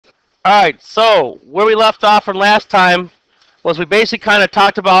Alright, so where we left off from last time was we basically kind of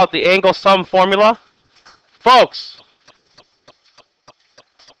talked about the angle sum formula. Folks,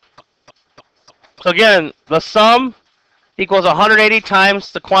 so again, the sum equals 180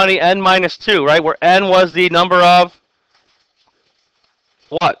 times the quantity n minus 2, right? Where n was the number of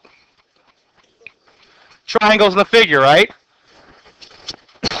what? Triangles in the figure, right?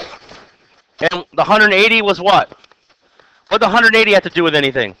 And the 180 was what? What did the 180 have to do with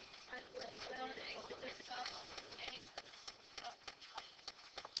anything?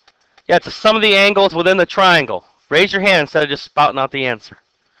 Yeah, it's the sum of the angles within the triangle. Raise your hand instead of just spouting out the answer.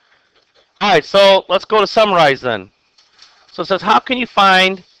 Alright, so let's go to summarize then. So it says, how can you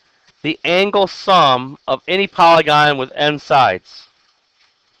find the angle sum of any polygon with n sides?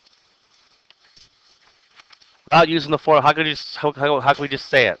 Without using the formula, how can we just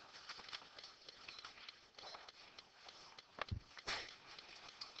say it?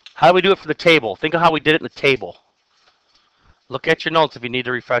 How do we do it for the table? Think of how we did it in the table. Look at your notes if you need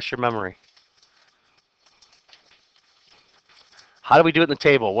to refresh your memory. How do we do it in the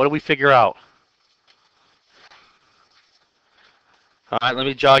table? What do we figure out? All right, let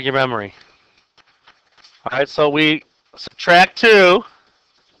me jog your memory. All right, so we subtract 2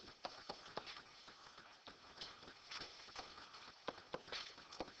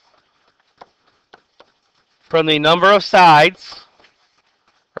 from the number of sides,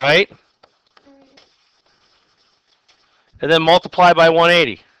 right? And then multiply by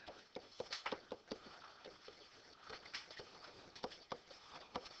 180.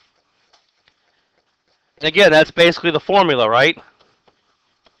 And again, that's basically the formula, right?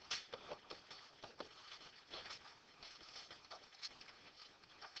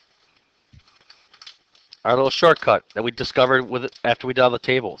 Our little shortcut that we discovered with it after we did all the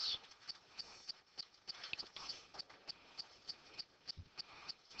tables.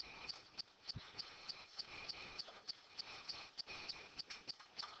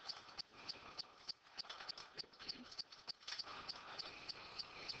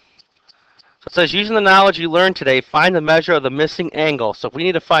 So it says, using the knowledge you learned today, find the measure of the missing angle. So if we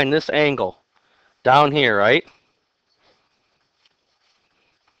need to find this angle down here, right?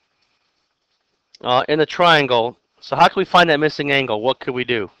 In the triangle. So how can we find that missing angle? What could we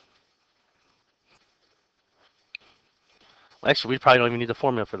do? Actually, we probably don't even need the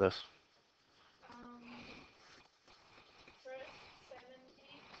formula for this.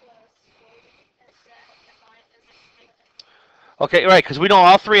 Okay, right, because we know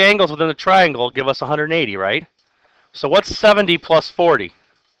all three angles within the triangle give us 180, right? So what's 70 plus 40?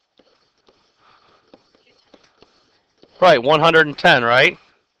 Right, 110, right?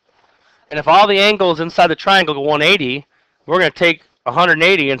 And if all the angles inside the triangle go 180, we're going to take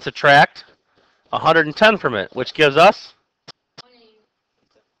 180 and subtract 110 from it, which gives us?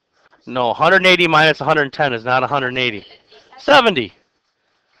 No, 180 minus 110 is not 180. 70.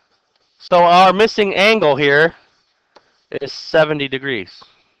 So our missing angle here is 70 degrees.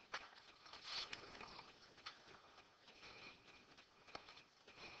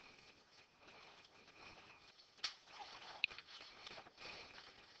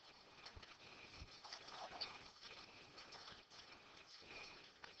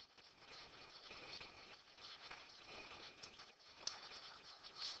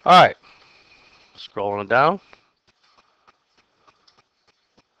 All right, scrolling down.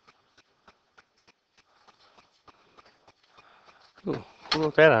 Ooh, who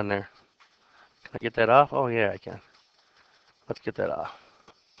wrote that on there? Can I get that off? Oh yeah, I can. Let's get that off.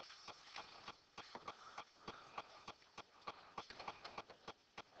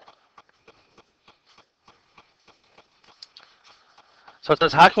 So it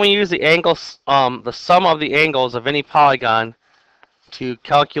says, how can we use the angles, the sum of the angles of any polygon to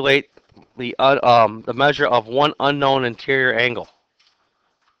calculate the measure of one unknown interior angle?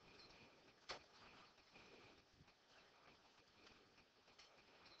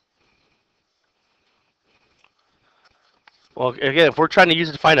 Well, again, if we're trying to use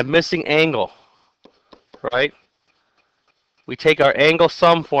it to find a missing angle, right? We take our angle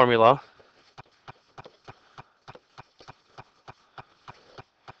sum formula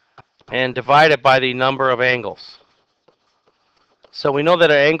and divide it by the number of angles. So we know that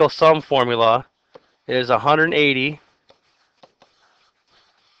our angle sum formula is 180,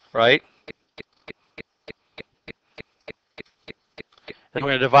 right? And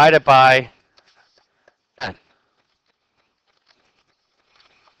we're going to divide it by 10.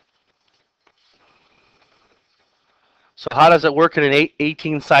 So how does it work in an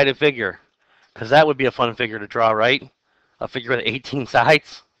 18-sided figure? Because that would be a fun figure to draw, right? A figure with 18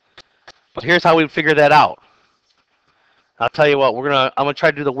 sides. But here's how we figure that out. I'll tell you what, I'm gonna try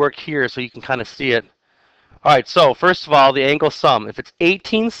to do the work here so you can kind of see it. All right, so first of all, the angle sum. If it's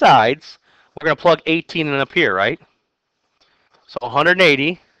 18 sides, we're gonna plug 18 in up here, right? So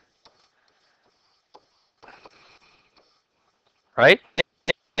 180, right?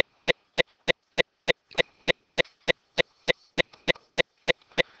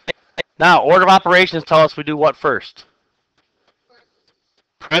 Now, order of operations tell us we do what first?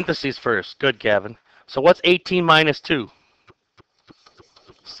 Parentheses first. Good, Gavin. So what's 18 minus 2?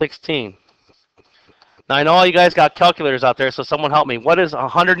 16. Now, I know all you guys got calculators out there, so someone help me. What is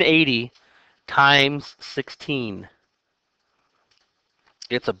 180 times 16?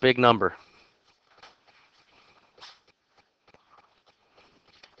 It's a big number.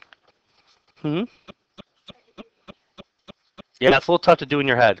 Yeah, it's a little tough to do in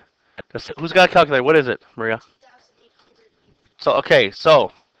your head. Who's got a calculator? What is it, Maria? So, okay,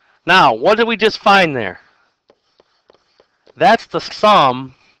 so now what did we just find there? That's the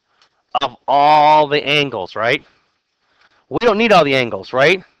sum of all the angles, right? We don't need all the angles,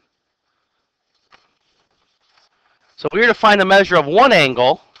 right? So we're to find the measure of one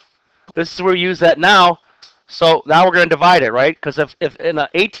angle. This is where we use that now. So now we're going to divide it, right? Because if in an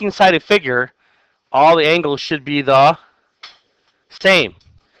 18-sided figure, all the angles should be the same.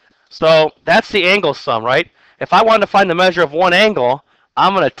 So that's the angle sum, right? If I wanted to find the measure of one angle,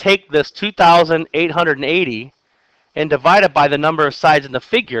 I'm going to take this 2,880 and divide it by the number of sides in the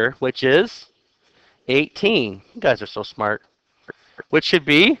figure, which is 18. You guys are so smart. Which should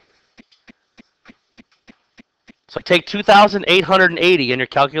be, so take 2,880 in your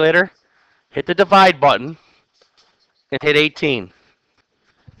calculator, hit the divide button, and hit 18.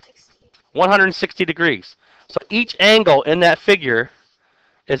 160 degrees. So each angle in that figure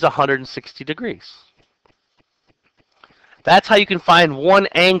is 160 degrees. That's how you can find one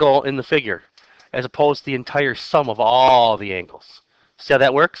angle in the figure, as opposed to the entire sum of all the angles. See how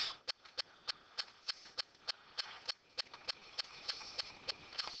that works?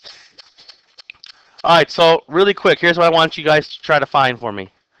 All right, so really quick, here's what I want you guys to try to find for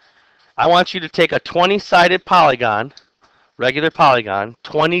me. I want you to take a 20-sided polygon, regular polygon,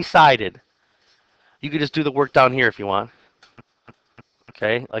 20-sided. You can just do the work down here if you want.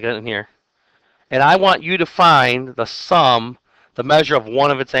 Okay, like in here. And I want you to find the sum, the measure of one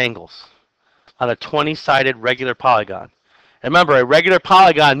of its angles on a 20-sided regular polygon. And remember, a regular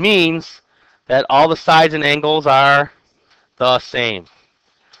polygon means that all the sides and angles are the same.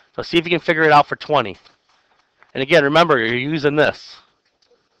 So see if you can figure it out for 20. And again, remember, you're using this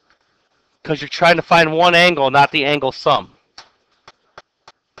because you're trying to find one angle, not the angle sum.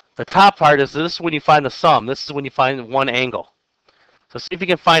 The top part is this is when you find the sum. This is when you find one angle. So see if you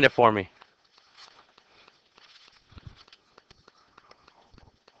can find it for me.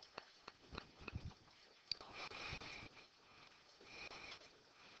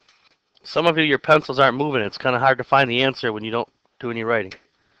 Some of you, your pencils aren't moving. It's kind of hard to find the answer when you don't do any writing.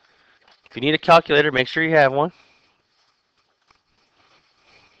 If you need a calculator, make sure you have one.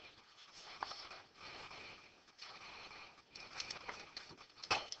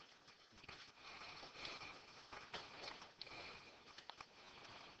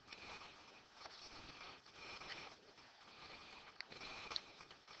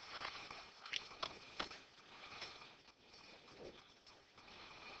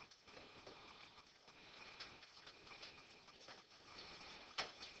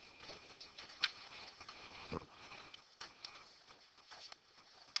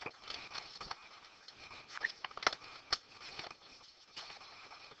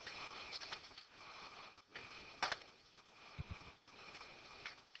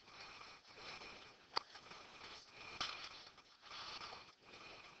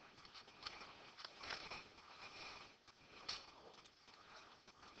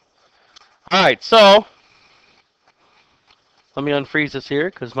 All right, so let me unfreeze this here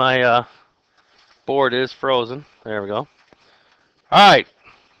because my board is frozen. There we go. All right.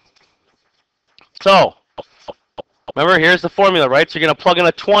 So remember, here's the formula, right? So you're going to plug in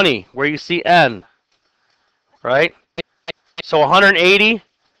a 20 where you see n, right? So 180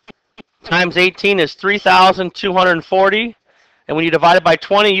 times 18 is 3,240. And when you divide it by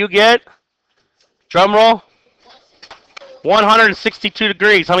 20, you get, drum roll, 162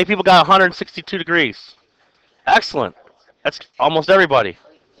 degrees. How many people got 162 degrees? Excellent. That's almost everybody.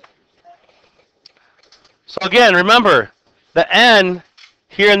 So again, remember, the n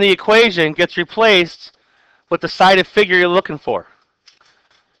here in the equation gets replaced with the sided figure you're looking for.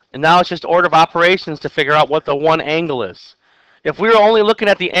 And now it's just order of operations to figure out what the one angle is. If we were only looking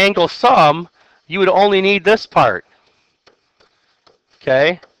at the angle sum, you would only need this part.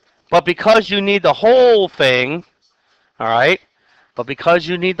 Okay? But because you need the whole thing, All right. But because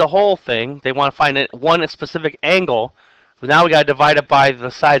you need the whole thing, they want to find one specific angle. Now we got to divide it by the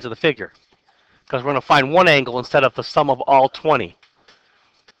sides of the figure. Because we're going to find one angle instead of the sum of all 20.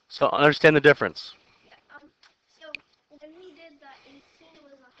 So understand the difference. Yeah. So when we did the 18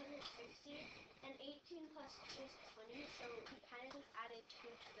 was 160, and 18 plus 2 is 20. So we kind of just added 2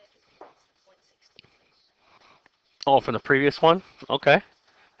 to it because it's the 160. Oh, from the previous one? Okay.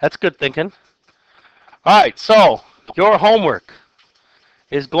 That's good thinking. All right, so your homework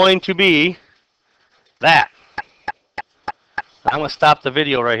is going to be that. I'm going to stop the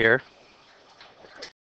video right here.